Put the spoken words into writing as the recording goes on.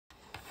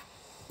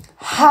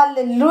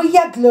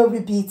Hallelujah,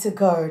 glory be to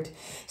God.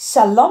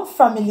 Shalom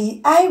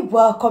family, I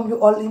welcome you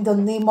all in the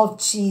name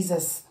of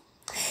Jesus.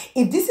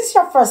 If this is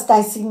your first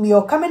time seeing me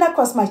or coming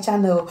across my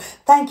channel,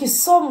 thank you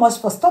so much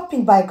for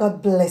stopping by.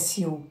 God bless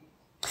you.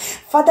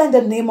 Father, in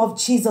the name of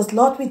Jesus,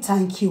 Lord, we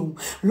thank you.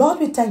 Lord,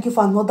 we thank you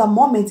for another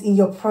moment in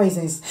your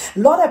presence.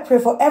 Lord, I pray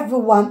for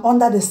everyone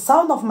under the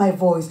sound of my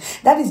voice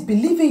that is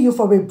believing you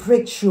for a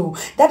breakthrough,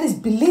 that is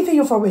believing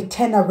you for a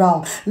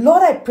turnaround.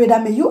 Lord, I pray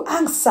that may you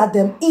answer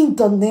them in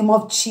the name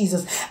of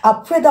Jesus.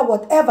 I pray that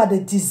whatever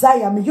they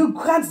desire, may you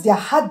grant their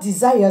heart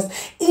desires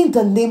in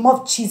the name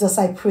of Jesus,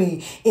 I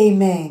pray.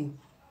 Amen.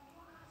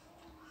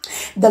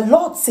 The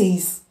Lord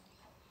says,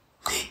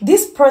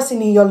 this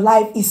person in your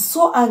life is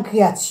so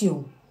angry at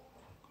you.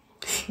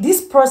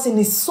 This person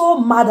is so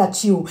mad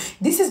at you.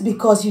 This is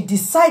because you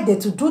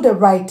decided to do the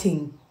right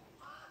thing.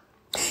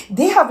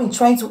 They have been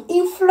trying to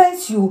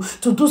influence you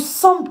to do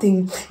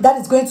something that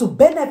is going to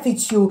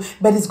benefit you,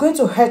 but it's going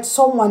to hurt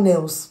someone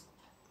else.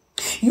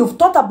 You've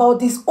thought about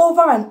this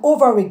over and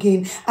over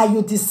again, and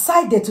you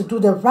decided to do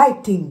the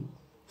right thing.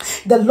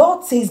 The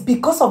Lord says,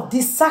 because of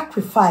this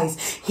sacrifice,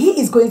 He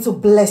is going to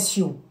bless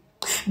you.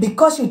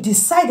 Because you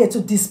decided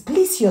to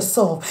displease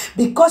yourself,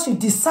 because you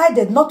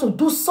decided not to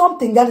do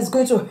something that is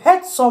going to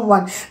hurt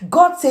someone,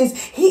 God says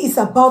He is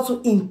about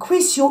to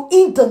increase you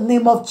in the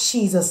name of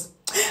Jesus.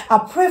 I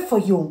pray for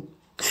you.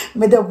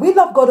 May the will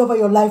of God over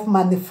your life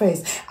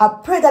manifest. I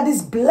pray that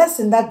this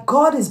blessing that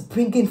God is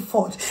bringing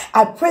forth,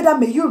 I pray that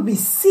may you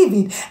receive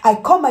it. I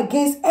come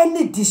against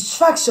any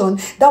distraction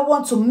that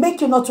wants to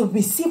make you not to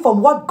receive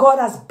from what God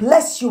has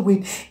blessed you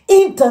with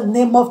in the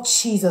name of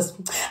Jesus.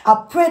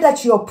 I pray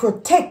that you are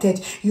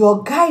protected, you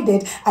are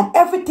guided, and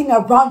everything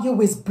around you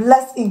is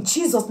blessed in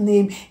Jesus'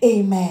 name.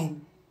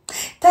 Amen.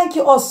 Thank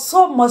you all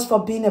so much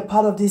for being a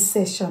part of this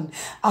session.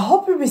 I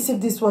hope you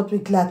received this word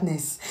with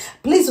gladness.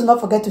 Please do not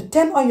forget to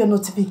turn on your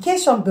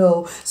notification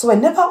bell so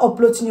whenever I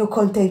upload new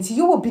content,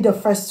 you will be the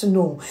first to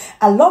know.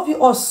 I love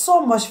you all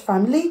so much,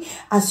 family,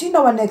 and see you in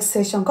our next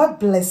session. God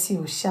bless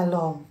you.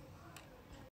 Shalom.